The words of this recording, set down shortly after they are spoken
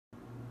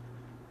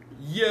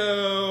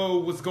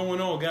Yo, what's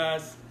going on,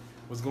 guys?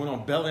 What's going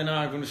on? Bella and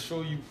I are going to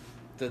show you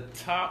the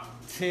top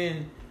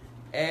 10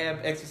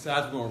 ab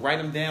exercises. We're going to write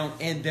them down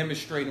and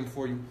demonstrate them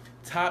for you.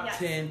 Top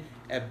 10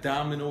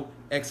 abdominal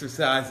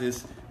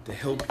exercises to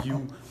help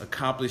you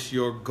accomplish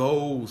your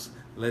goals.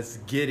 Let's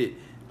get it.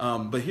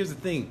 But here's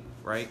the thing,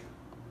 right?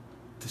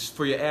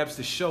 For your abs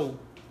to show,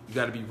 you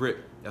got to be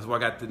ripped. That's why I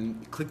got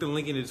click the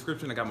link in the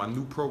description. I got my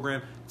new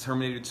program,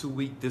 Terminator 2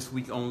 week, this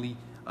week only.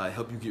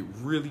 Help you get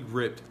really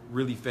ripped,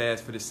 really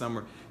fast for this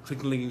summer. Click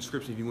the link in the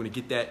description if you want to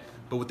get that.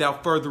 But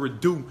without further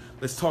ado,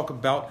 let's talk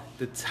about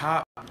the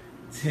top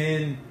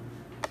 10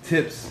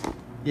 tips,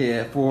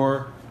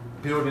 for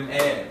building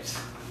abs.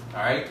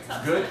 All right,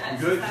 good,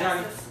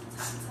 Johnny.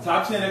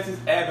 Top 10 ab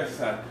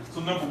exercises. So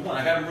number one,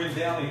 I got them written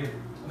down here.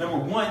 Number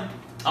one,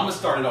 I'm gonna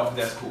start it off. If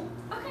that's cool.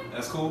 Okay.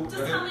 That's cool.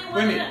 Just tell me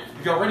Wait a minute.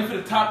 If y'all ready for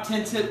the top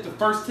 10 tips, the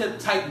first tip,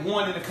 type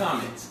 1 in the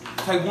comments.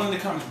 Type 1 in the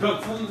comments. Bill,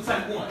 tell them to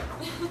type 1.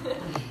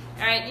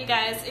 All right, you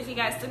guys, if you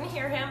guys didn't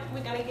hear him,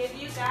 we're going to give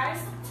you guys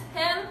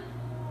 10,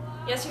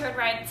 yes, you heard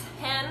right,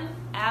 10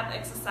 ab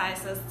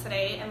exercises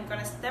today. And we're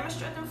going to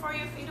demonstrate them for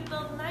you to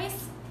build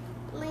nice,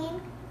 lean,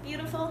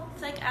 beautiful,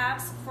 thick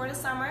abs for the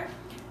summer.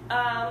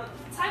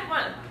 Type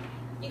 1.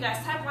 You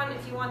guys, type 1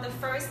 if you want the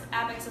first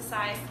ab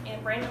exercise,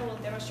 and Brandon will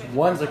demonstrate.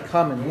 Ones are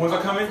coming. Ones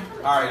are coming?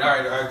 All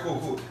right,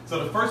 cool.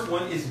 So the first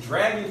one is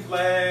dragon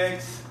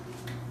flags.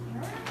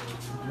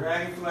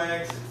 Dragon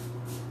flags.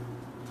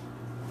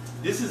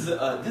 This is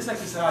this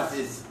exercise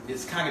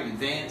is kind of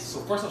advanced.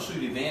 So first I'll show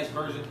you the advanced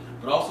version,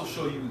 but also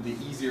show you the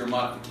easier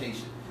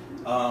modification.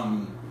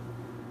 Are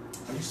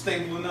you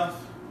stable enough?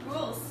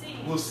 We'll see.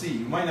 We'll see.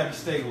 You might not be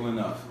stable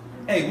enough.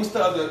 Hey, what's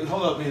the other?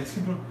 Hold up, man.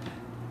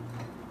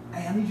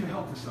 Hey, I need your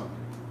help with something.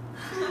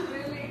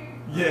 Really?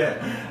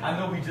 Yeah, I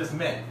know we just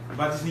met, but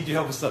I just need your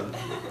help with something.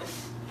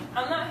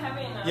 I'm not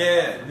heavy enough.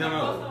 Yeah, no.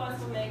 Both of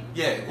us will make.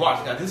 Yeah,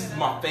 watch, guys. This is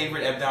my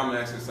favorite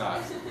abdominal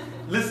exercise.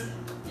 Listen.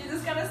 You're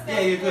just gonna stand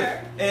Yeah, you're good.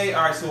 here. Hey,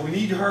 all right. So we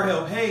need her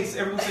help. Hey, so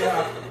everyone say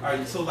hi. All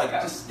right. So like,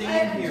 just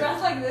stand here.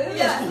 Dress like this?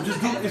 Yeah, it's cool.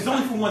 Just do. It's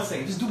only for 1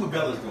 second. Just do what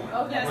Bella's doing.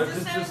 Okay. Yes, But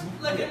just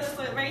stand, look at this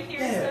one right here.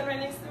 Yeah. Stand right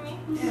next to me.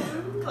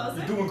 Yeah. Closer.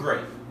 You're doing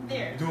great.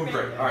 There. You're doing Right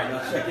great. there. All right.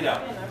 Now check it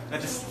out. Now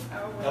just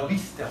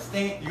now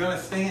stand. You're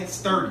gonna stand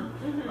sturdy.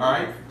 All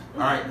right.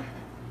 All right.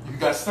 You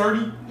got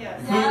sturdy.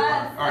 Yes. You good?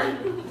 All right.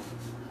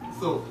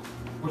 So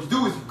what you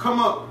do is you come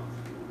up,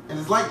 and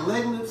it's like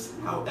leg lifts.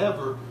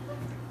 However,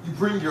 you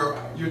bring your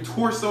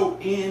torso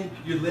and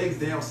your legs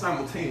down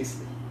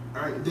simultaneously.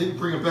 All right. Then you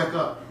bring it back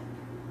up.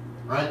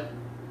 All right.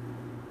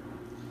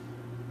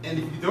 And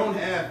if you don't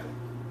have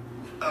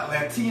a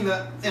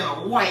Latina and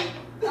a white,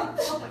 then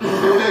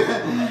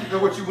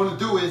what you want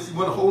to do is you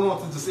want to hold on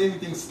to just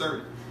anything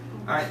sturdy.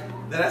 All right.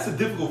 Now that's a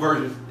difficult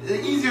version.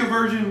 The easier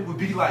version would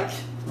be like,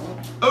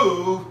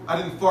 oh, I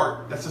didn't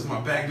fart. That's just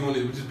my back doing it.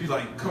 It would just be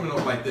like coming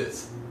up like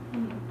this.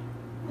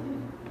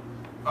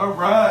 All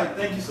right.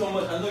 Thank you so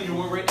much. I know you're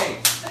doing great. Hey,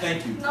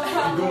 thank you. No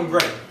problem. You're doing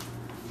great.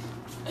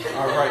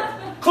 All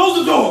right. Close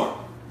the door.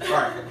 All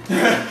right.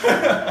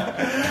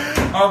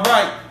 All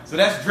right. So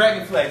that's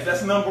dragon flags.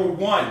 That's number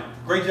 1.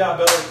 Great job,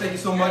 Bella. Thank you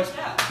so much.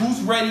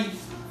 Who's ready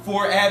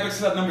for ab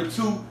exercise number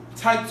 2?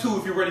 Type 2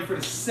 if you're ready for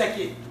the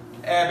second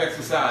ab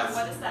exercise.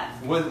 What is that?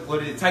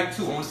 What is it? Type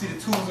 2. I want to see the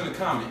 2s in the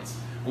comments.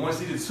 I want to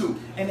see the 2.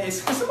 And can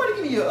somebody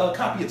give me a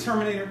copy of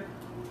Terminator?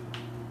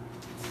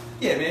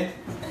 Yeah, man.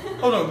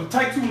 Hold on.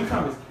 Type 2 in the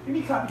comments. Give me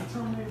a copy of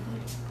Terminator,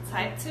 please.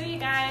 Type 2, you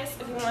guys.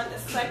 If you want the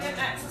second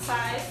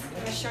exercise, I'm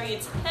going to show you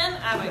 10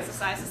 ab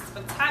exercises,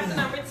 but type the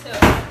number 2.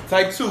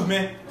 Type 2,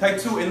 man. Type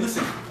 2. And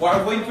listen, while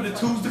I'm waiting for the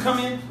 2s to come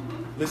in,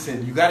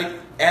 listen, you got to,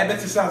 ab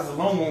exercises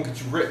alone won't get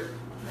you ripped.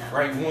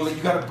 Right?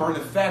 You got to burn the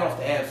fat off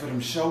the abs for them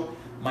to show.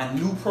 My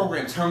new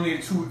program,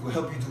 Terminator 2 Week, will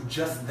help you do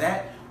just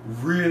that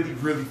really,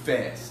 really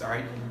fast. All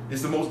right?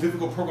 It's the most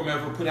difficult program I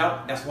ever put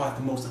out. That's why it's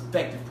the most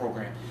effective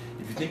program.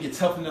 If you think you're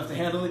tough enough to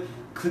handle it,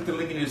 click the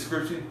link in the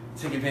description.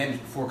 Take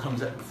advantage before it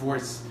comes up, before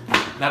it's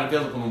not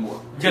available no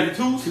more. You got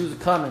the 2s? 2's are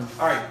coming.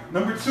 All right.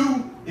 Number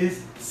 2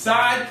 is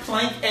side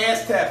plank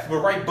ass taps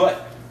with right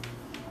butt.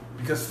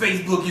 Because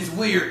Facebook is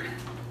weird.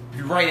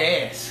 You right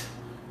ass.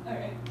 All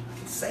right. I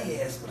can say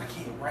ass, but I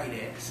can't right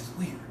ass. It's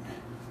weird.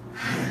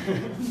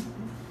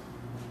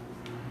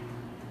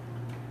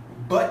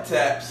 Butt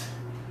taps,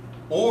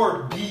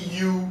 or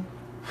BU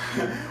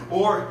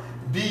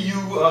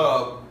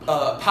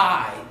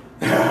pie.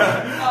 All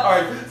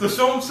right, so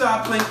show them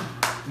side plank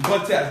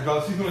butt taps,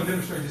 bro. She's gonna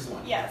demonstrate this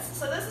one. Yes,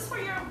 so this is for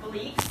your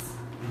obliques.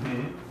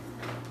 And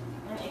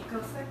it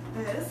goes like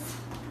this.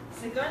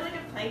 So you go into the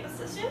plank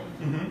position,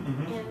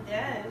 and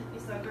then you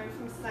start going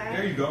from side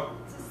There you go.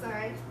 to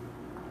side,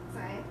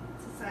 side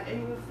to side,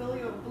 and you will feel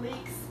your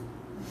obliques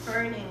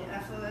burning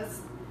after this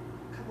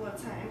a couple of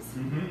times.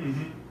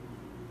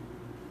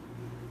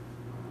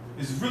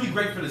 It's really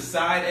great for the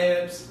side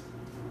abs,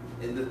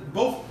 and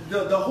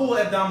the whole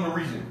abdominal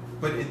region.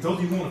 But those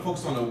of you who want to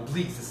focus on the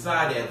obliques, the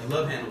side abs,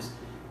 love handles,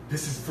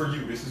 this is for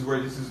you. This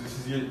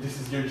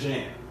is your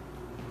jam.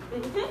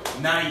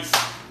 Nice.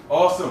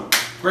 Awesome.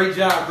 Great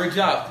job. Great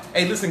job.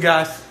 Hey, listen,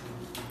 guys.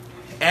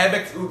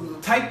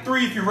 Type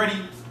 3 if you're ready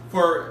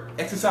for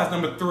exercise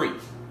number 3.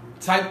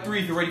 Type 3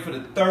 if you're ready for the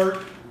third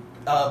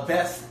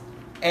best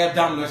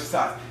abdominal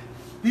exercise.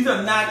 These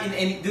are not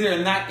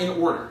in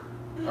order.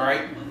 All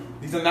right?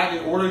 These are not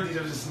in order. These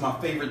are just my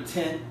favorite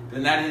 10. They're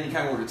not in any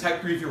kind of order.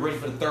 Type 3 if you're ready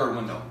for the third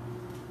one, though.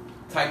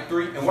 Type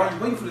 3. And while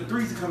you're waiting for the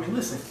 3s to come in,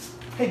 listen.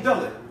 Hey,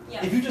 Bella,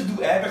 if you just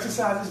do ab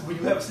exercises, will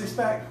you have a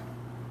six-pack?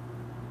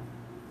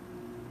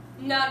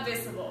 Not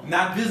visible.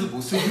 Not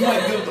visible. So you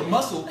might build the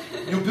muscle.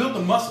 You'll build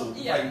the muscle.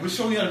 Yeah. Like, we're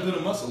showing you how to build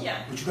a muscle.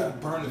 Yeah. But you got to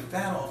burn the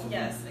fat off of it.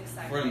 Yes,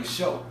 exactly. For the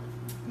show.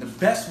 And the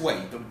best way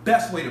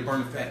to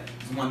burn the fat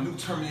is my new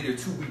Terminator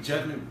 2-week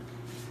judgment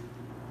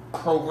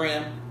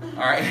program.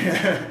 All right.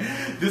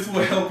 This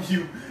will help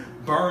you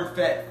burn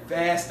fat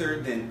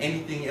faster than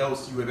anything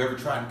else you have ever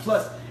tried.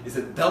 Plus, it's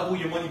a double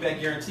your money back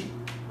guarantee.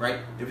 Right?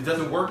 If it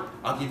doesn't work,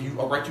 I'll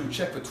write you a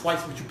check for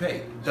twice what you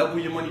paid. Double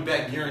your money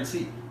back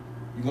guarantee.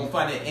 You won't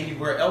find it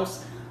anywhere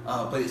else,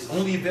 but it's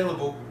only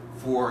available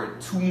for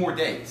 2 more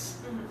days.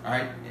 Mm-hmm. All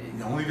right?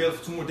 It's only available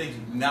for 2 more days.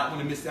 You do not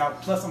want to miss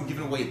out. Plus, I'm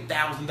giving away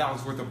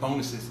 $1,000 worth of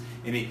bonuses.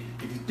 And if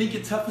you think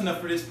you're tough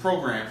enough for this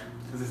program,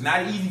 because it's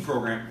not an easy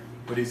program,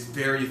 but it's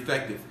very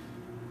effective,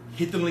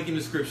 hit the link in the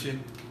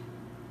description.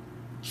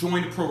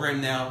 Join the program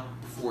now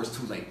before it's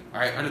too late. All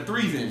right? Are the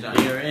 3s in,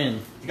 Johnny? You're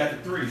in. You got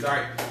the 3s. All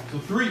right. So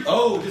 3.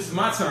 Oh, this is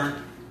my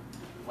turn.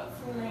 What's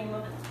the name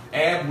of it?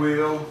 Ab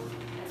wheel.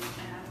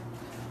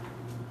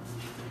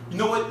 You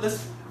know what?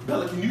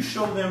 Bella, can you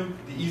show them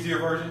the easier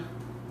version?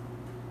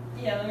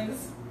 Yeah, let me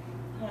just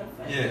one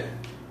second. Yeah.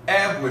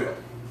 Ab wheel.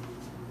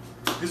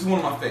 This is one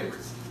of my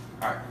favorites.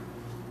 All right.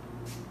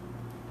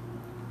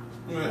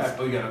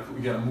 Oh,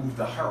 you gotta move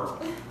the her. All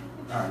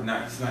right,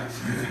 nice.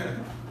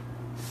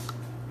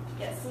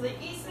 Yeah, so the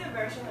easier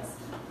version is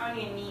on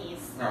your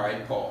knees. All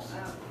right, pause.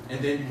 And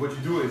then what you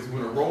do is you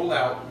want to roll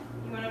out.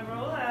 You want to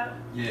roll out.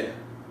 Yeah.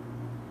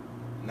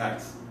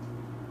 Nice.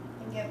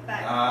 And get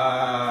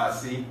back.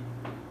 See?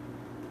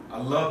 I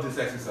love this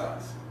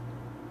exercise.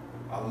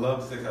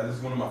 This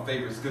is one of my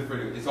favorites. It's good for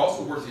you. It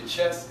also works your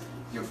chest,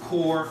 your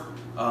core,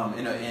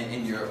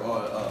 and your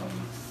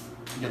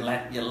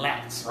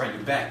lats, right,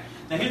 your back.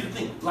 Now here's the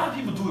thing. A lot of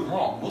people do it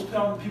wrong. Most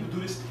people do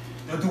this.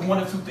 They'll do one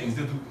of 2 things.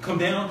 They'll come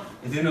down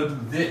and then they'll do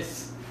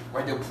this,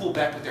 right? They'll pull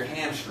back with their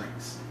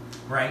hamstrings,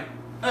 right?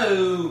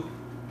 Oh,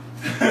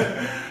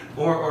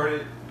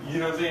 or you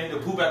know what I'm saying?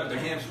 They'll pull back with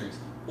their hamstrings,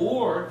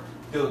 or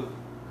they'll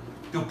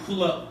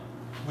pull up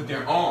with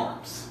their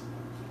arms.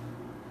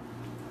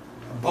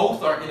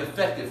 Both are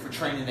ineffective for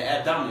training the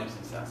abdominal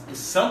exercise. It's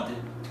something,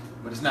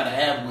 but it's not an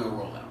ab wheel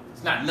rollout.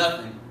 It's not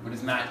nothing, but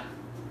it's not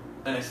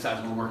an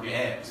exercise that will work your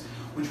abs.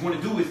 What you want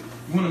to do is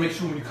you want to make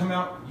sure when you come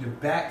out, your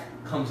back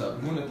comes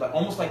up. You want to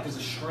almost like there's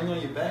a string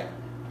on your back,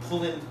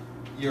 pulling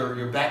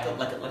your back up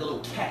like a little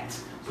cat.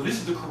 So this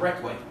is the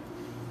correct way.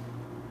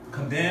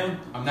 Come down.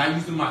 I'm not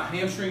using my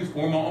hamstrings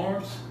or my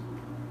arms.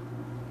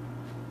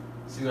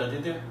 See what I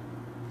did there?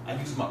 I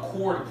use my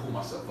core to pull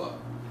myself up.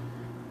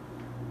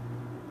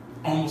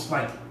 Almost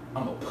like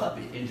I'm a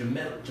puppet and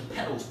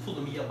Geppetto's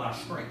pulling me up by a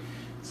string.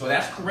 So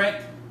that's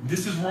correct.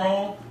 This is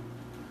wrong.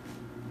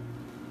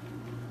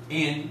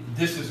 And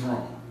this is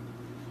wrong.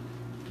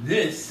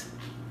 This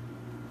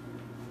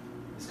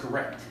is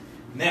correct.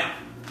 Now,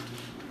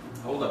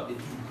 hold up.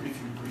 If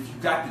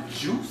you got the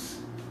juice,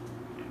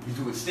 you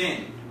do it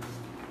standing.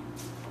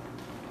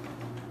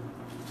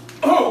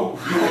 Oh!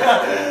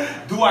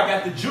 Do I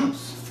got the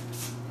juice?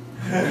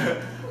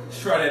 Let's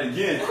try that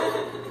again.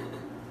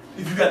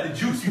 If you got the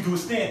juice, you do it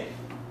standing.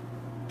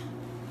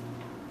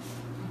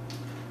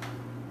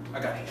 I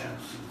got the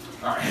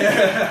juice. All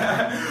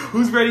right.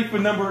 Who's ready for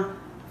number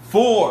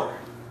 4?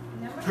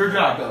 Good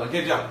job, Bella.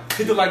 Good job.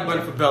 Hit the like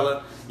button for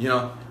Bella. You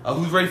know,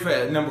 who's ready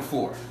for number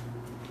 4?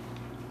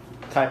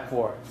 Type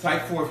 4.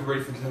 Type 4 if you're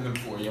ready for number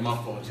 4. Yeah, my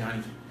fault,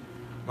 Johnny.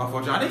 My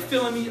fault, Johnny. Are they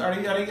feeling me? Are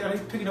they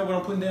picking up what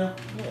I'm putting down?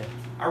 Yeah.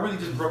 I really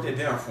just broke that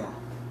down for them.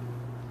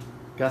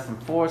 Got some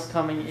 4s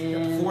coming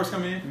in. Got 4s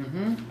coming in?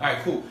 Mm-hmm. All right,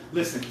 cool.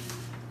 Listen,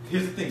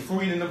 here's the thing. Before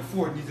we get to number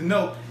 4, you need to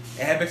know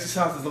ab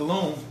exercises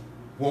alone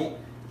won't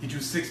get you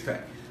a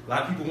 6-pack. A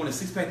lot of people want a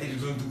 6-pack. They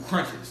just don't do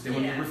crunches. They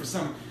want to get rid for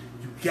something.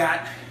 You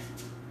got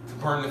to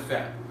burn the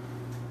fat.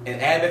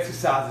 And ab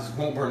exercises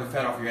won't burn the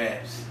fat off your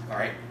abs. All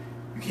right?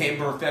 You can't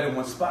burn fat in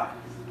one spot.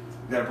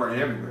 You got to burn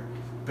it everywhere.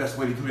 Best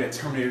way to do that,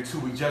 Terminator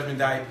 2-week judgment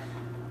diet.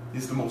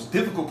 This is the most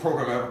difficult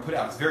program I ever put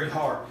out. It's very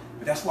hard,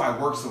 but that's why it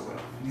works so well.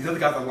 These other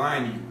guys are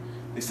lying to you.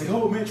 They say,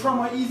 oh man, try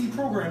my easy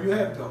program. You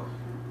have to go.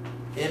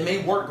 It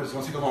may work, but it's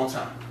going to take a long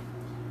time.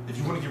 If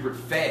you want to get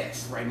ripped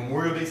fast, right?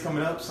 Memorial Day's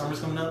coming up,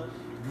 summer's coming up.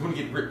 If you want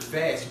to get ripped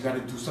fast, you got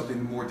to do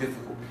something more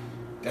difficult.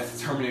 That's the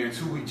Terminator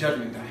 2-week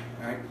judgment diet,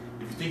 all right?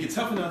 If you think it's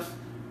tough enough,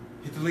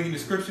 hit the link in the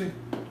description.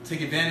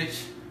 Take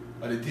advantage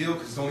of the deal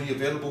because it's only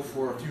available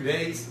for a few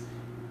days,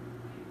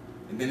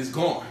 and then it's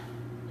gone.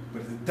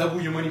 But it's a double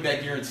your money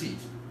back guarantee.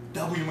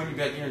 Double your money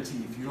back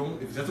guarantee.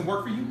 If it doesn't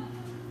work for you,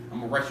 I'm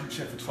gonna write you a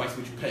check for twice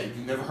what you pay.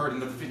 You've never heard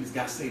another fitness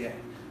guy say that,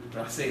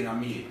 but I say it, I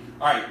mean it.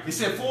 All right, they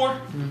said 4.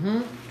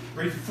 Mm-hmm.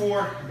 Ready for 4?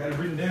 I got it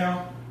written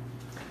down.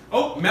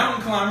 Oh,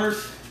 mountain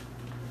climbers.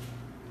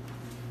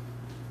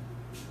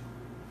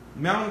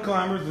 Mountain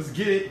climbers, let's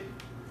get it.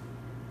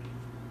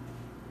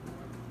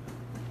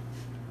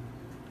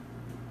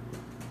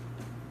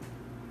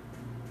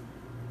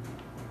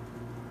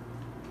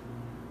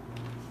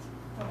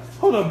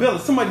 Hold on, Bella.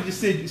 Somebody just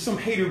said, some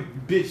hater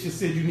bitch just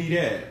said you need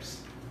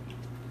abs.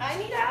 I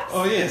need abs?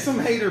 Oh yeah, some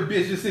hater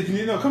bitch just said you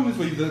need. No, come this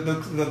way.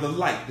 The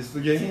light.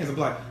 Your hands are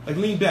black. Like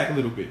lean back a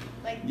little bit.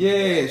 Like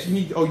yeah, you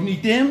need. Oh, you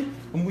need them.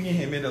 I'm moving your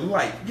hand, man. The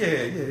light.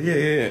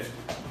 Yeah.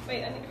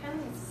 Wait, I need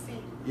to see.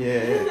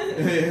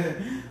 Yeah.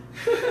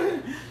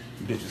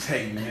 Bitch was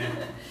hating, man.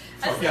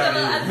 I see a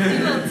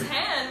little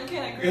tan.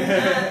 Can't agree with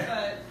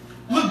that,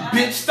 but look,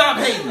 bitch, stop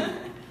hating.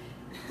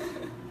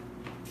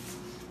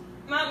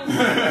 Mountain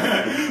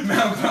climbers.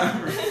 Mountain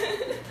climbers.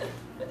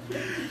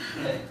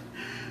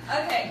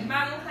 Okay,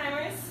 mountain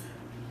climbers.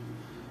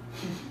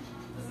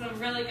 This is a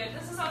really good.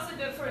 This is also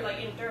good for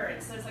like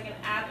endurance. So it's like an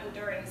ab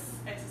endurance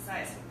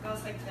exercise. It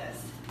goes like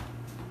this.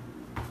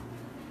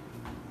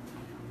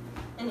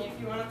 And if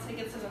you want to take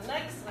it to the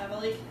next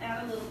level, you can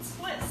add a little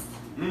twist.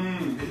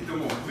 Hit them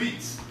more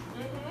cleats.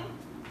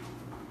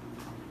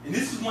 And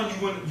this is one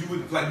you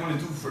would like want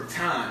to do for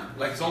time.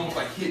 Like it's almost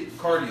like HIIT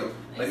cardio.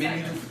 Like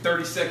maybe you do for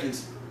 30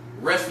 seconds,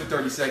 rest for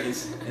 30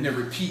 seconds, and then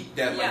repeat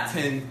that like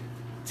 10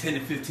 to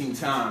 15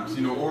 times.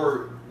 You know,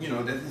 or you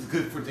know that is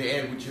good for to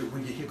add with your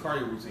when you hit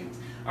cardio routines.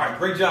 All right,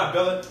 great job,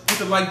 Bella. Hit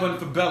the like button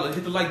for Bella.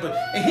 Hit the like button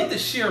and hit the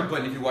share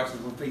button if you're watching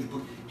this on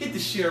Facebook. Hit the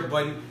share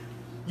button.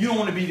 You don't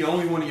want to be the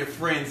only one of your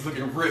friends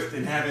looking ripped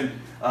and having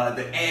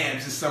the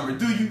abs this summer,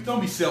 do you?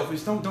 Don't be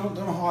selfish. Don't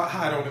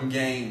hide on them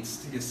gains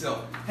to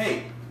yourself.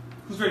 Hey,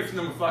 who's ready for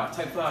number 5?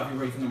 Type 5 if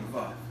you're ready for number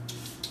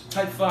 5.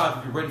 Type 5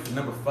 if you're ready for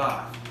number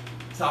 5.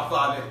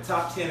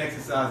 Top 10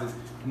 exercises.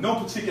 No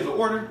particular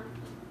order,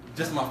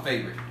 just my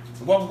favorite.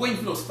 So while we're waiting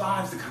for those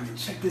 5s to come in,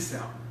 check this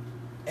out.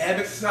 Ab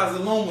exercises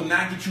alone will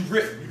not get you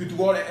ripped. You can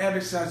do all the ab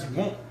exercises you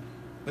want,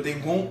 but they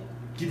won't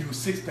give you a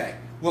six-pack.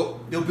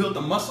 Well, they'll build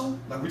the muscle,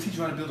 like we teach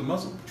you how to build the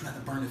muscle, but you have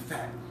to burn the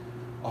fat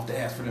off the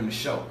abs for them to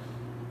show.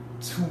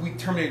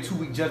 Terminator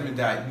 2-week judgment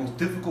diet, most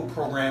difficult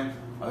program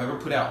I've ever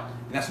put out.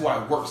 And that's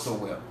why it works so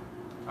well.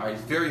 All right,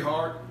 it's very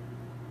hard,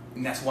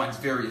 and that's why it's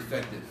very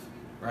effective,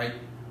 right?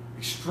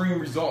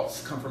 Extreme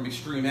results come from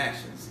extreme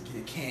actions.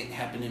 It can't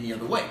happen any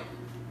other way,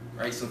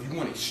 right? So if you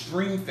want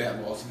extreme fat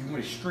loss, if you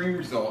want extreme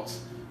results,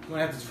 you're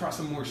gonna have to try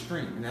some more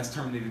extreme, and that's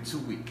Terminator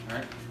 2-week, all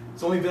right?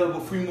 It's only available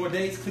 3 more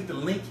days. Click the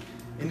link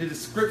in the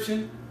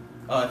description.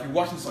 If you're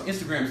watching this on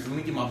Instagram, it's the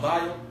link in my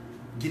bio.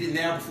 Get it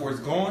now before it's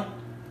gone.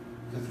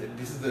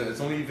 It's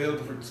only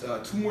available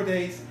for 2 more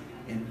days,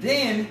 and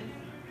then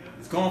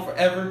it's gone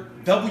forever.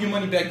 Double your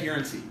money back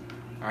guarantee.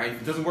 All right,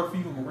 if it doesn't work for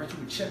you, I'm gonna write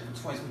you a check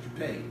for twice what you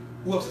paid.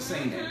 Who else is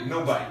saying that?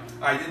 Nobody.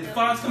 All right, did the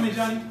 5s come in,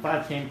 Johnny?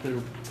 5 came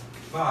through.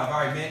 5.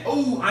 All right, man.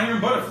 Oh,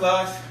 iron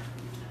butterflies.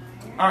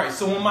 All right,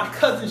 so when my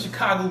cousin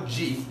Chicago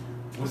G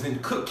was in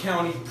Cook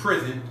County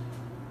prison,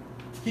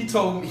 he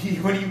told me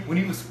when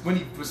he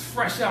was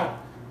fresh out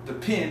the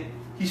pen,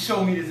 he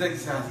showed me this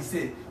exercise. He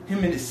said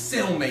him and his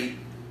cellmate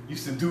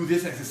used to do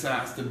this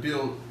exercise to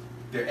build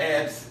their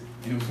abs,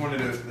 and it was one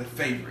of the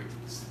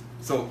favorites.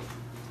 So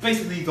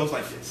basically, it goes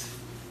like this: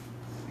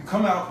 you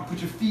come out, you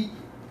put your feet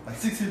like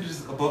 6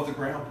 inches above the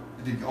ground,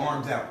 and then your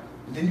arms out,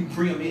 and then you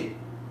bring them in,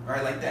 all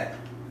right, like that.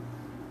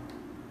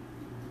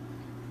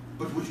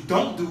 But what you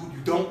don't do,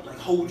 you don't like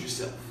hold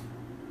yourself.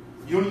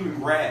 You don't even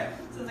grab.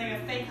 So it's like a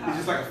fake hug. It's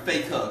just like a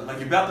fake hug. Like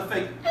you're about to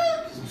fake,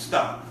 you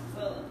stop.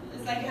 So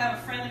it's like you have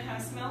a friend that kind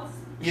of smells.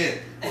 Yeah.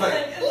 It's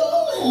like,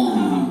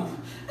 ooh,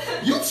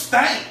 you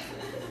stink.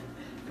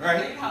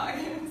 Right? Fake hug.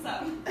 So.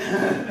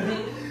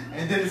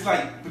 And then it's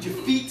like, but your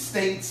feet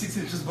stayed 6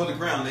 inches above the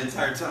ground the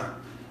entire time.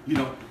 You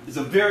know, it's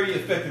a very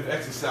effective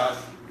exercise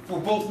for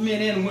both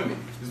men and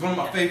women. It's one of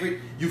my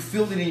favorite. You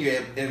feel it in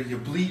your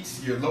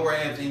obliques, your lower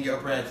abs, and your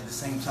upper abs at the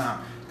same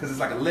time. Because it's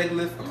like a leg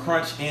lift, a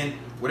crunch, and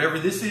whatever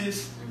this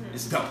is,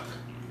 it's dope.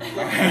 And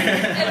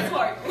it's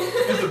hard.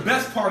 It's the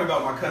best part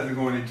about my cousin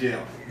going to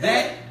jail.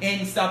 That,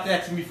 and he stopped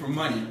asking me for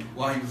money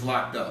while he was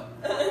locked up.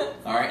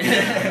 All right?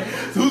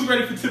 So who's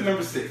ready for tip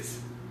number 6?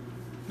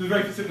 Who's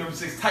ready for tip number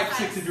 6? Type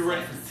 6 if you're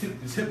ready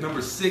for tip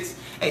number 6.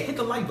 Hey, hit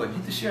the like button.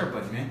 Hit the share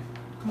button, man.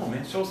 Come on,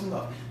 man. Show some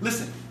love.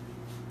 Listen.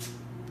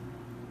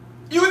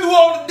 You can do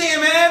all the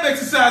damn ab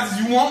exercises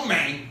you want,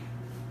 man.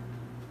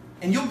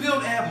 And you'll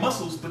build ab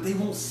muscles, but they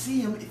won't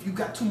see them if you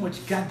got too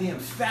much goddamn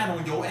fat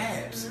on your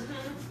abs.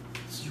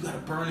 So you gotta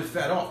burn the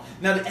fat off.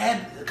 Now,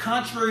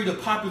 contrary to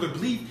popular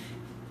belief,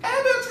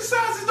 ab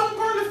exercises don't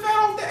burn the fat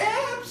off the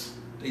abs.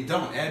 They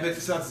don't. Ab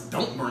exercises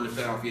don't burn the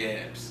fat off your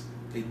abs.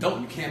 They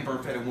don't. You can't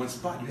burn fat in one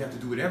spot. You have to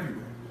do it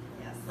everywhere.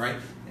 Yes. Right?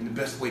 And the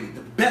best way to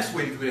do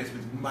it is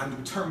with my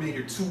new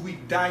Terminator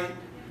 2-week diet.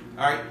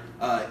 All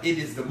right. It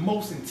is the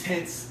most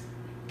intense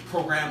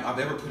program I've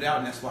ever put out,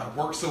 and that's why it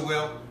works so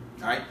well.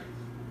 All right.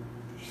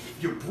 If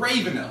you're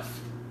brave enough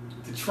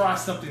to try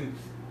something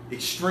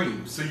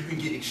extreme so you can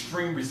get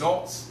extreme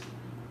results,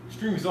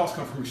 extreme results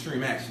come from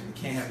extreme action. It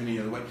can't happen any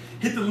other way.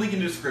 Hit the link in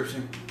the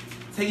description.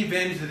 Take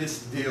advantage of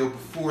this deal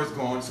before it's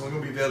gone. So it's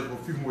going to be available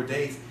for a few more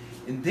days.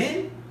 And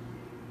then,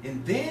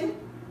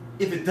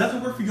 if it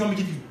doesn't work for you, I'm going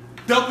to give you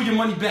Double your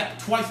money back,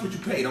 twice what you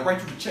paid. I'll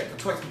write you a check for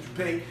twice what you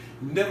paid.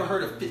 Never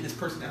heard a fitness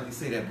personality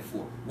say that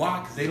before. Why?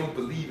 Because they don't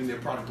believe in their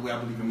product the way I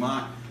believe in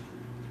mine.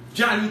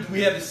 Johnny, do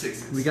we have the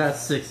 6s? We got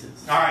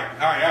 6s. All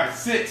right.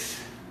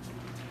 6.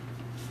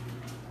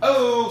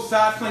 Oh,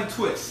 side plank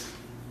twist.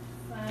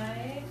 5.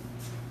 Plank.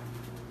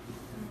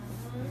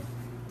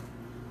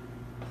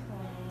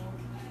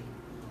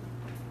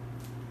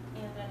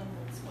 And then a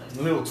little twist.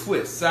 A little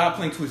twist. Side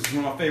plank twist is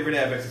one of my favorite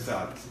ab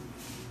exercises.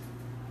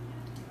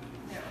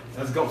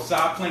 Let's go.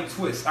 Side plank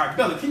twist. All right,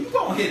 Bella, can you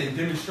go ahead and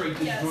demonstrate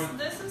this? Yes,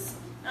 this is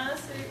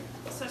honestly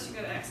such a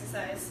good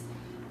exercise.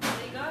 So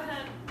you go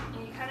ahead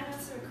and you kind of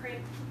have to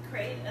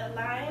create a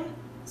line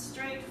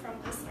straight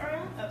from this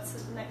arm up to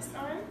the next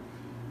arm.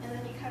 And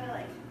then you kind of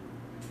like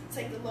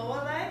take the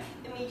lower leg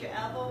and meet your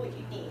elbow with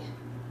your knee.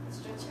 And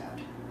stretch out.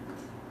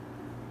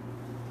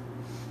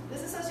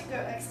 This is such a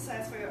good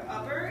exercise for your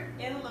upper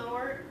and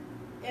lower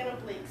and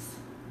obliques.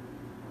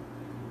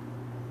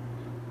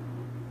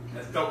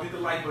 Let's go. Hit the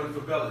like button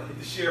for Bella. Hit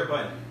the share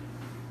button.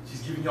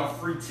 She's giving y'all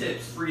free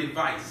tips, free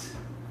advice.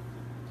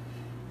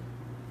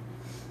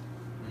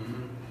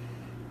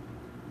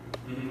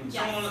 Yes.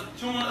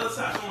 Show them on the other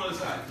side. Show them on the other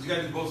side. Because you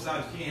got to do both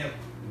sides. You can't have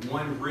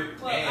one rip.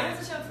 Well, I have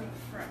to show it from the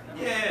front.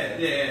 No?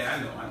 Yeah. I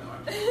know.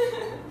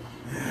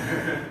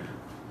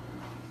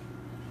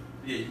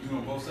 Yeah, you're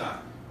doing both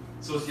sides.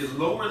 So it's your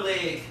lower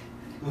leg.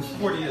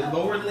 Your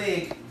lower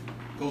leg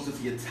goes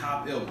into your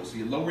top elbow. So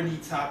your lower knee,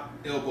 top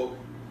elbow.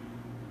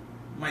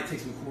 Might take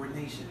some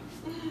coordination.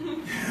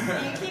 You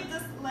keep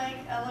this leg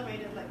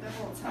elevated like the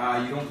whole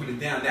time. You don't put it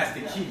down. That's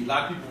the key. A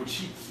lot of people will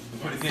cheat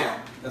and put it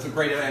down. That's a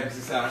great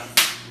exercise.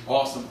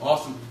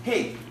 Awesome.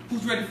 Hey,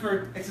 who's ready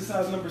for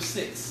exercise number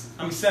 6?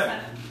 7.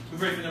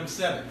 Who's ready for number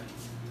 7?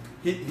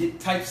 Hit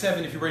type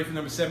 7 if you're ready for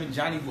number 7.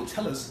 Johnny will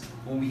tell us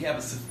when we have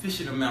a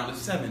sufficient amount of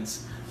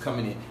 7s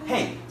coming in.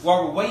 Hey,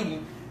 while we're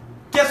waiting,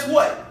 guess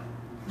what?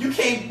 You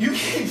can't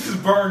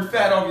just burn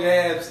fat off your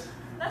abs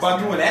by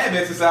doing ab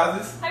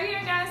exercises. Have you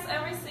guys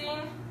ever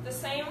seen the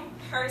same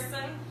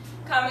person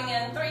coming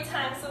in 3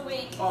 times a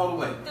week? All the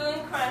way.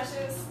 Doing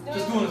crunches,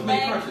 doing as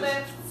many crunches.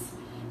 lifts,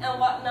 and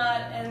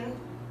whatnot, and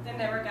they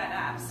never got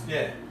abs.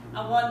 Yeah.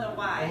 I wonder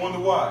why.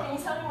 Can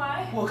you tell me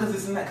why? Well,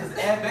 because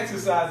ab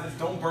exercises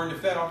don't burn the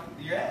fat off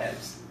your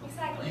abs.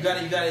 Exactly. You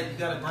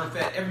gotta burn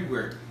fat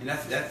everywhere, and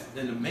that's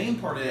and the main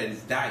part of that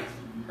is diet,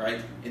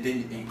 right? And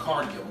then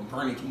cardio and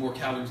burning more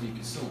calories than you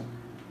consume.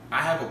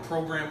 I have a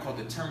program called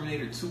the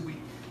Terminator 2 Week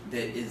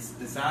that is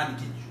designed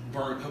to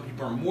help you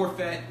burn more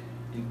fat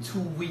in 2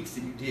 weeks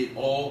than you did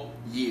all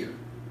year.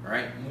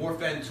 Right? More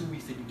fat in 2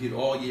 weeks than you did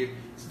all year.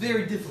 It's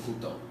very difficult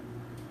though.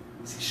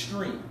 It's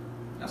extreme.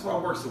 That's why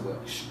it works so well.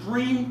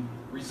 Extreme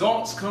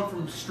results come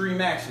from extreme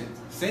actions.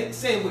 Say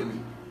it with me.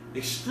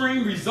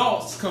 Extreme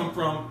results come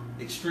from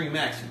extreme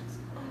actions.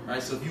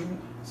 Right? So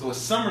it's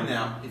summer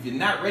now. If you're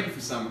not ready for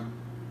summer,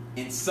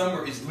 and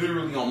summer is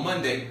literally on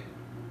Monday,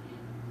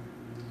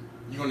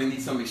 you're gonna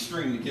need something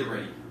extreme to get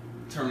ready.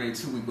 Terminator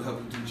 2 Week will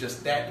help you do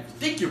just that. If you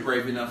think you're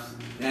brave enough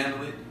to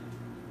handle it,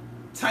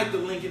 hit the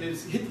link in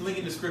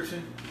the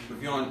description.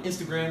 If you're on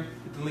Instagram,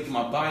 hit the link in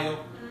my bio.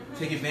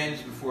 Take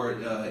advantage before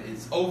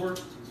it's over,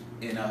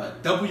 and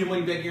double your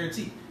money back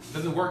guarantee. If it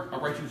doesn't work,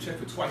 I'll write you a check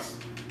for twice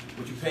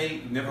what you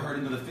paid. You've never heard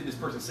another fitness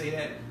person say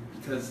that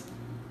because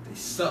they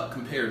suck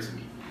compared to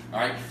me. All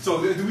right.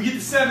 So do we get the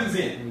 7s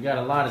in? We got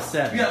a lot of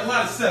 7s. We got a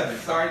lot of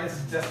 7s. All right.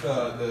 That's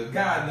the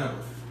guide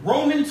number.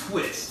 Roman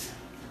twist.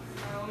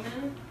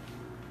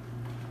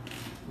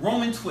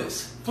 Roman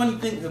twist. Fun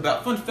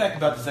fact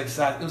about this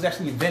exercise, it was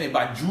actually invented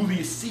by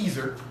Julius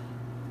Caesar.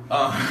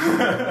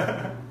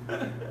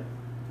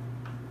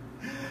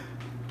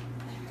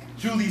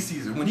 Julius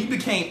Caesar. When he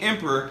became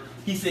emperor,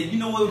 he said, you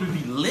know what would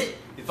be lit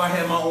if I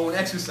had my own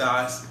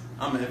exercise?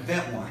 I'm going to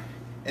invent one.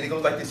 And it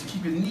goes like this. You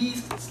keep your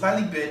knees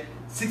slightly bent,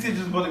 6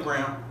 inches above the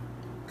ground.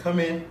 Come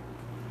in,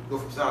 go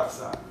from side to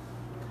side.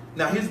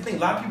 Now here's the thing. A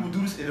lot of people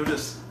do this and they'll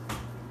just...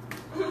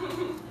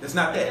 That's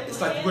not that.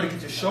 It's like you're going to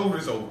get your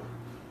shoulders over.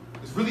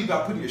 It's really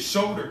about putting your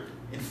shoulder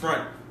in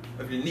front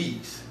of your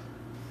knees.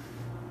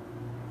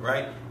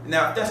 Right?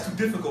 Now, if that's too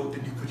difficult,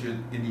 then you put your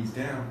knees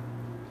down.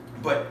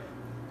 But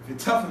if you're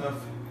tough enough,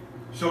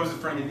 shoulders in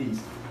front of your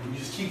knees. And you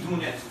just keep doing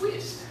that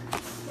twist.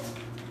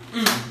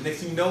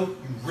 Next thing you know, you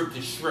ripped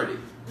and shredded.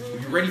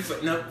 If you're ready for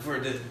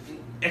the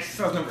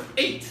exercise number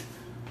 8,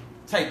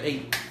 type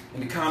 8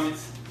 in the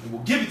comments, and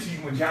we'll give it to you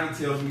when Johnny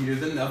tells me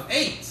there's enough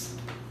 8s.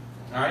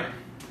 All right?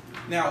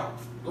 Now,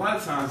 a lot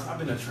of times, I've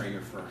been a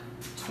trainer for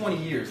 20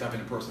 years. I've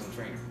been a personal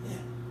trainer. Yeah,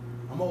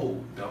 I'm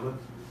old, Bella.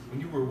 When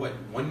you were,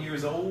 1 year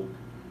old?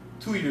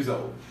 2 years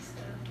old.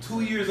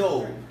 2 years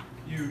old.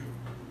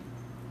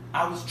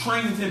 I was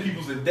training 10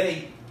 people a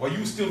day while you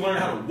were still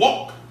learning how to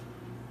walk.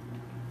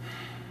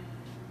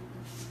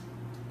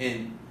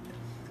 And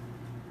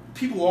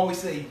people always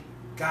say,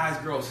 guys,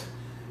 girls,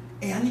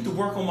 hey, I need to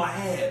work on my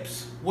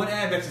abs. What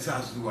ab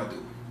exercises do I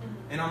do?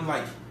 And I'm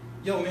like,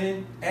 yo,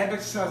 man, ab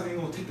exercises ain't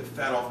gonna take the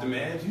fat off them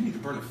abs. You need to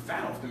burn the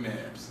fat off them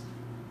abs.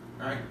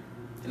 All right?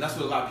 And that's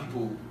what a lot of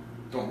people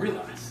don't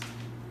realize.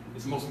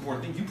 It's the most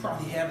important thing. You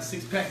probably have a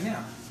 6-pack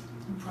now.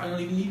 You probably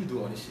don't even need to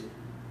do all this shit.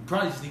 You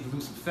probably just need to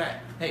lose some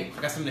fat. Hey,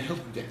 I got something to help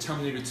you with that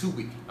Terminator 2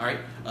 week. All right,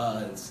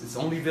 it's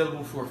only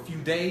available for a few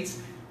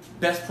days.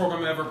 Best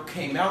program I ever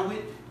came out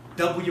with.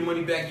 Double your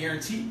money back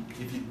guarantee.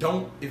 If it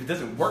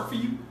doesn't work for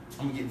you,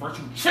 I'm gonna get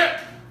virtual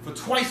check for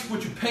twice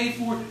what you paid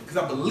for it because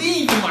I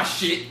believe in my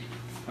shit.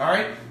 All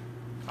right,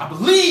 I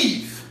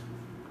believe.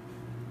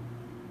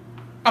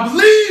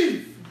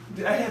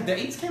 Did I have the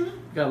 8s coming?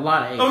 You got a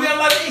lot of 8s. Oh, we got a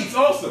lot of 8s.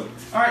 Awesome.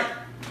 All right.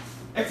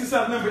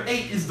 Exercise number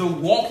 8 is the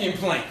walking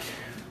plank.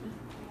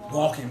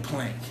 Walking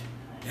plank.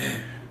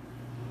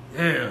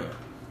 Yeah.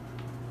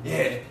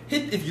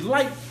 If you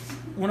like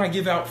when I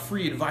give out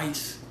free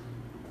advice,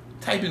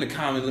 type in the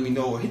comment, let me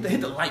know, or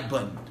hit the like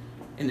button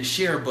and the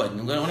share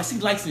button. When I see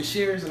likes and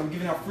shares and I'm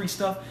giving out free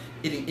stuff,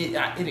 it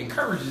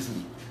encourages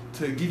me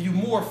to give you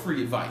more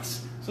free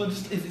advice. So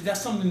just if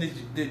that's something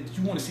that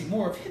you want to see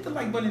more of, hit the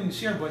like button and the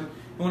share button.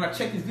 And when I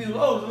check this video,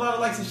 there's a lot of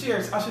likes and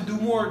shares. I should do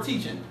more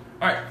teaching.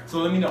 All right, so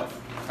let me know.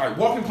 All right,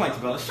 walking planks,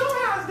 Bella. Show me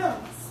how it's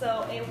done.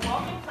 So a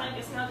walking plank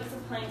is not just a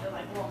plank that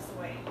like walks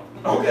away.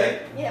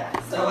 Okay. Yeah.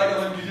 So I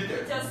like what you did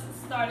there. Just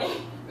starting.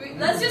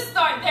 Let's just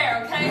start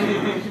there, okay?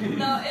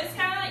 No, it's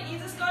kind of like you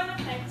just go in a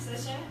plank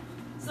position.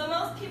 So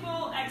most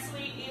people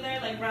actually either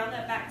like round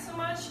that back too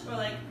much or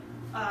like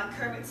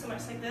curve it too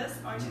much like this,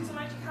 arch it too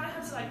much. You kind of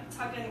have to like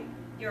tuck in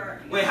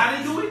your. Wait, how do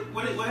you do it?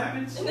 What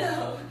happens?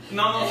 No,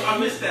 I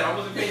missed that. I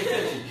wasn't paying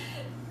attention.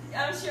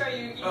 I'm sure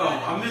you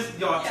I missed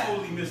y'all. I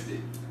totally missed it.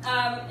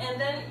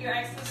 And then you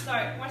actually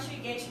start, once you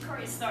engage your core,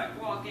 you start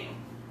walking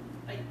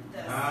like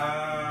this.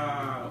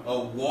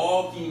 A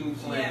walking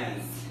plank.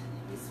 Yes.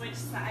 You switch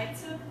side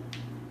to, and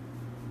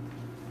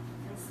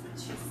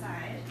switch your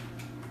side.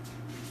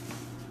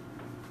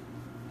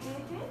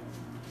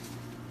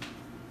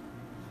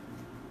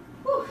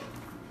 Whew.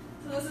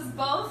 So this is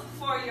both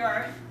for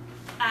your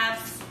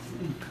abs,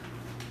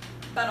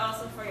 but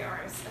also for your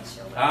arms and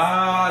shoulders.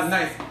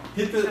 Nice.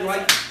 Hit the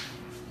like.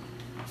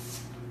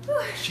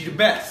 She the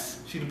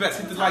best. Hit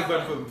the like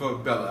button for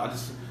Bella. I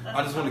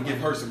just want to give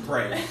her some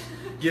praise.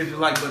 Give the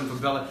like button for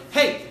Bella.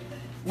 Hey,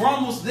 we're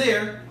almost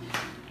there.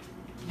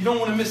 You don't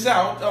want to miss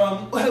out.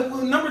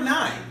 Number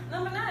 9.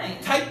 Number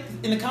 9. Type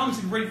in the comments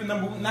if you're ready for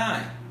number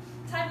 9.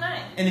 Type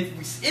 9. And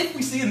if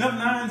we see enough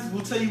 9s,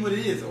 we'll tell you what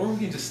it is, or we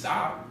can just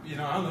stop. I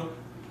don't know.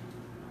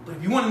 But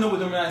if you want to know what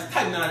number 9 is,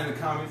 type 9 in the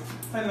comments.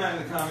 Type 9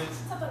 in the comments.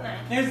 Type a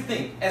 9. Here's the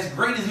thing: as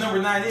great as number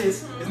 9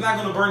 is, it's not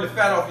going to burn the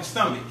fat off your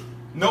stomach.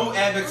 No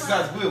ab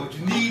exercise will. What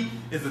you need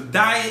is a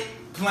diet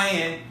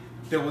plan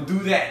that will do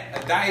that.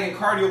 A diet and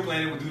cardio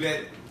plan that will do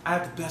that. I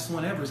have the best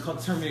one ever. It's called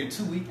the Terminator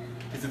 2 week.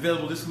 It's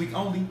available this week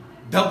only.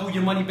 Double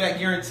your money back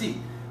guarantee.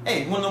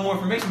 Hey, want to know more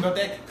information about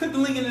that? Click the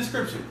link in the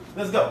description.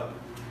 Let's go.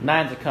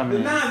 9s are coming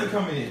in. The 9s are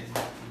coming in.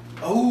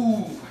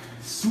 Oh,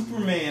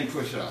 Superman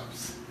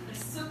push-ups. The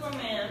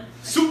Superman.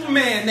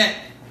 Superman that.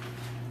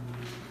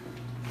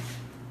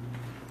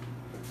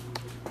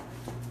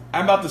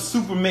 I'm about to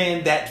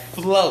Superman that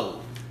flow.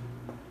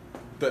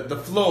 The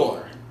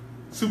floor.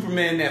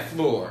 Superman that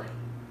floor.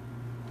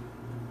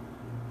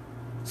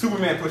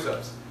 Superman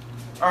push-ups.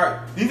 Alright,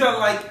 these are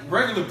like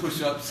regular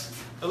push-ups.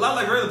 A lot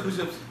like regular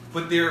push-ups,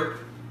 but they were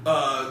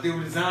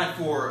designed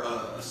for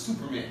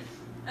Superman.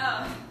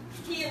 Oh,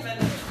 he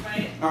invented it,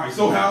 right? Alright,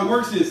 so how it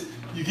works is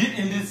you get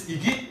in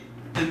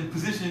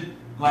position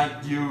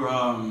like you're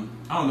I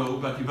don't know,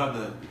 like you're about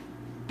to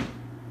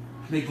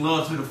make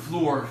love to the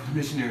floor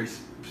missionaries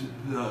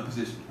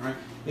position, right?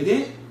 And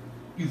then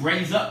you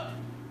raise up.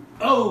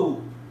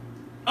 Oh.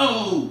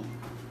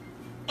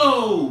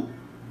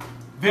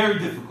 Very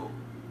difficult.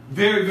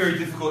 Very, very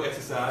difficult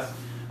exercise.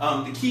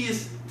 The key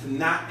is to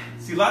not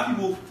see a lot of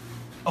people.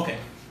 Okay,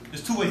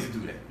 there's 2 ways to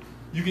do that.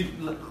 You can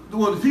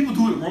people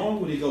do it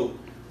wrong when they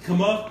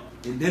come up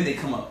and then they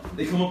come up.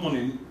 They come up on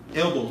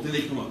their elbows, then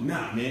they come up.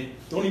 Nah, man,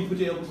 don't even put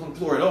your elbows on the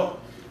floor at all.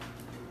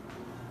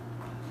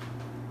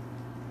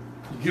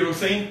 You get what I'm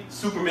saying?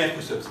 Superman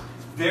push-ups.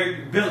 Bill,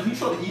 can you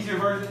show the easier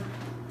version?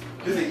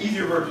 There's an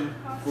easier version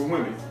for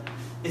women.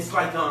 It's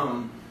like Is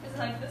it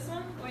like this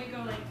one, where you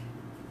go like?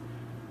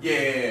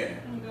 Yeah.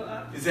 And you go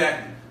up.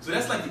 Exactly. So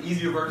that's like the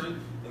easier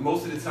version, and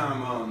most of the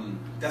time,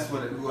 that's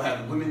what we'll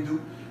have women do.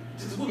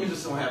 Just women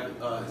just don't have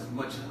as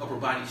much upper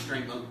body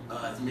strength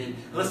as men,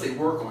 unless they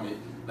work on it.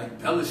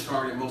 Like Bella's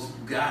stronger than most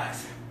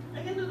guys.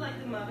 I can do like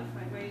the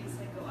modified where you just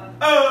like go up.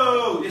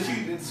 Oh, yeah, she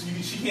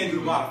can't do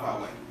the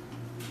modified way.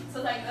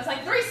 So like there's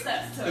like 3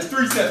 steps to it. There's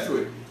 3 steps to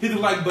it. Hit the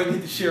like button,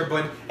 hit the share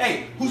button.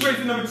 Hey, who's ready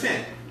for number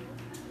 10?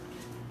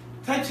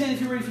 Type 10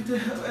 if you're ready for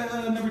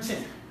number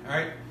 10. All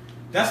right,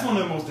 that's one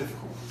of the most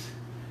difficult ones.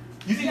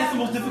 You think that's the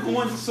most difficult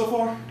one so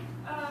far?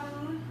 I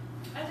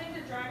think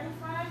the dragon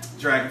flag.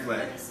 Dragon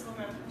flag. And the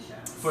Superman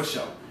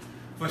push-ups.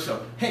 For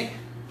sure. Hey,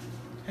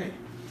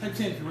 type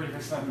 10 if you're ready for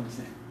exercise number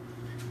 10.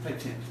 Type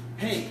 10.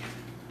 Hey,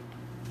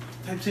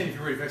 type 10 if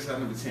you're ready for exercise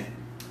number 10.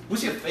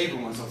 What's your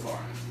favorite one so far?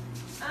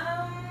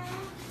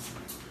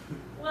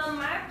 Well,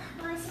 my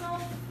personal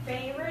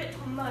favorite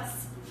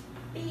must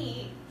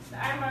be the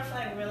arm wrestle.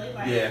 I really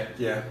like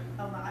Yeah.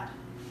 a lot.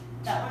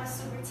 That one is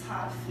super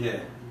tough. Yeah.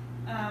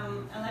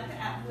 I like the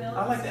ab wheels.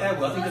 I like the ab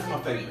wheel. I think that's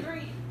my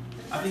favorite.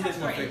 I think that's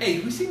my favorite. Hey,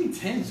 we see any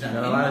 10s, Johnny?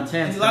 Got a lot of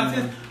 10s. A lot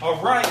of 10s.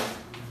 All right.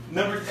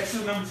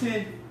 Extra number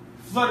 10,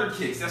 flutter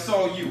kicks. That's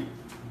all you.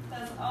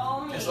 That's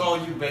all me. That's all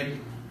you,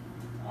 baby.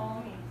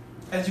 All me.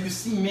 As you can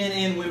see, men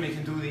and women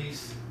can do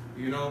these.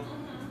 You know,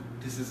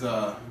 this is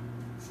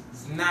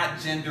it's not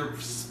gender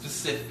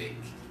specific.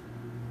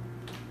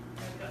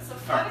 There we go. So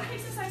flutter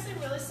kicks is actually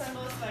really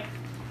simple. It's like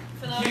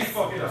for those, can't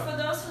fuck it up. For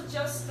those who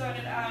just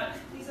started out,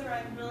 these are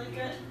like really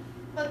good.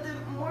 But the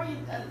more you,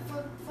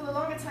 for the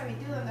longer time you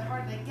do them, the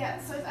harder they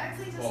get. So it's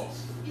actually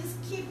just you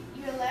just keep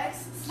your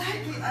legs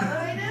slightly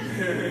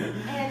elevated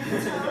and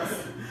your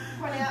toes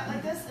pointing out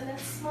like this, and then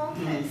small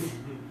kicks,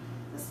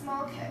 the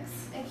small kicks,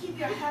 and keep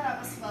your head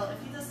up as well.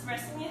 If you're just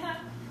resting your head,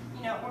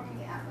 you're not working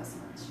the ab as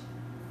much.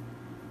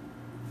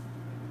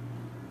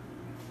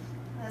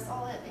 And that's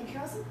all it. And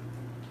Carlson,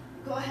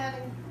 go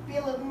ahead and be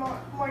a little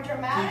more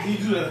dramatic. Can you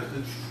do that?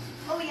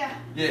 Oh yeah.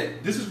 Yeah,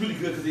 this is really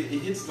good because it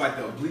hits like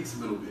the obliques a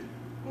little bit.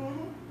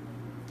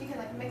 You can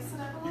like mix it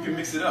up a little bit. You can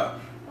mix it up.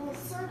 A little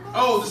circle.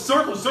 Oh, the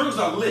circles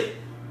are lit.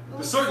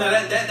 The circle, now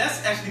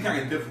that's actually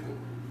kind of difficult.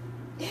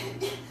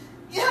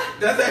 Yeah.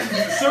 That's actually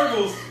the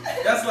circles.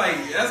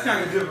 That's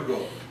kind of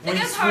difficult. It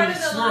gets harder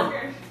the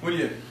longer.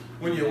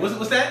 When you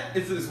what's that?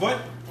 It's what?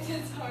 It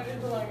gets harder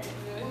the longer you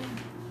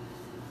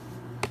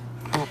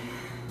do it.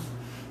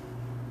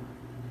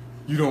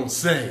 You don't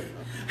say.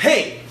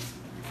 Hey,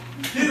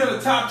 these are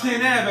the top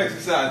 10 ab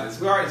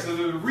exercises. All right, so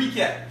to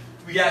recap,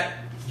 we got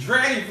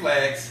dragon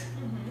flags.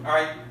 All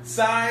right,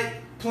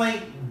 side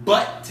plank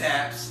butt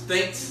taps.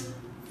 Thanks,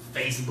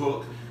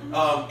 Facebook.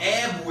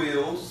 Ab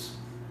wheels.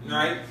 All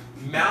right,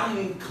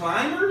 mountain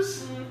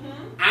climbers.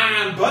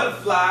 Iron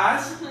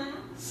butterflies.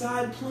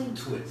 Side plank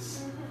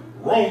twists.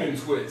 Roman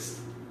twist.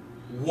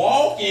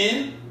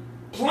 Walk-in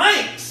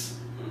planks.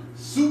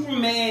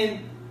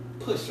 Superman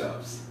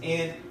push-ups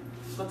and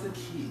flutter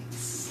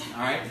kicks.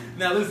 All right.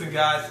 Now listen,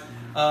 guys.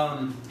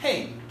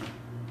 Hey,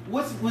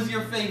 what was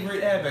your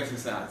favorite ab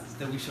exercises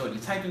that we showed you?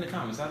 Type in the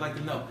comments. I'd like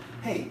to know.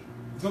 Hey,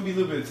 it's gonna be a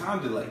little bit of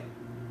time delay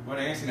when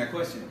I answer that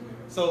question.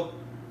 So,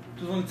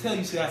 just want to tell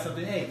you guys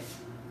something. Hey,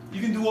 you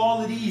can do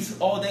all of these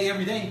all day,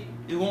 every day.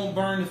 It won't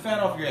burn the fat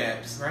off your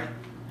abs, right?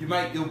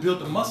 It'll build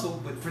the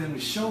muscle, but for them to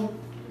show,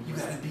 you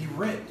gotta be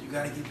ripped. You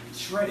gotta get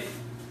shredded.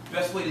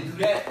 Best way to do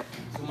that.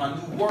 So my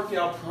new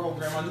workout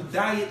program, my new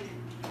diet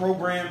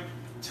program,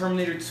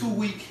 Terminator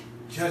 2-week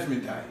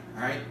judgment diet.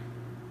 All right.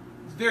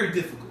 It's very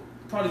difficult.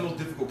 Probably the most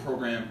difficult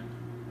program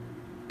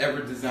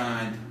ever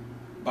designed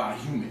by a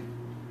human.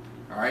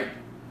 All right.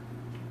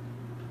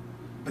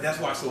 But that's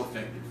why it's so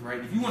effective, right?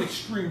 If you want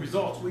extreme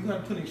results, well, you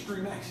gotta put in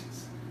extreme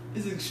actions.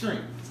 This is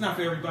extreme. It's not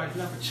for everybody. It's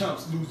not for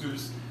chumps,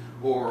 losers,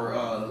 or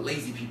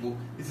lazy people.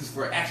 This is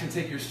for action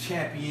takers,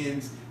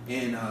 champions,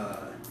 and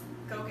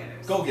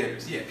go-getters.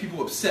 Go-getters, yeah.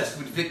 People obsessed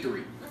with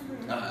victory.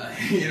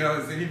 You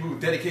know, people who are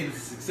dedicated to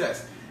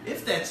success.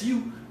 If that's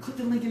you, click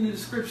the link in the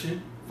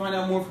description. Find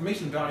out more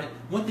information about it.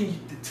 One thing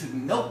to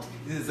note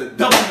is a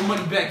double your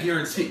money back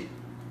guarantee.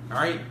 All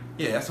right?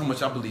 Yeah, that's how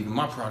much I believe in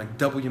my product.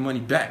 Double your money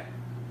back.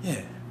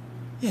 Yeah.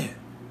 Yeah.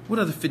 What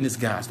other fitness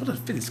guys, what other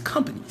fitness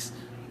companies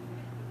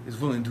is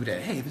willing to do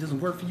that? Hey, if it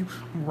doesn't work for you,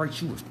 I'm going to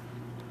write you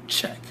a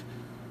check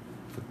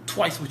for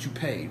twice what you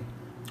paid.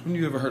 When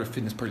you ever heard a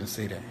fitness person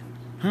say that?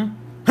 Huh?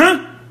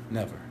 Huh?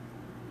 Never.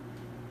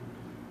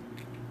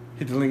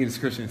 Hit the link in the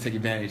description and take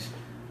advantage.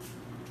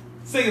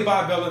 Say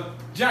goodbye, Bella.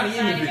 Johnny,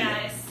 in the video. Bye,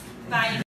 guys. Bye.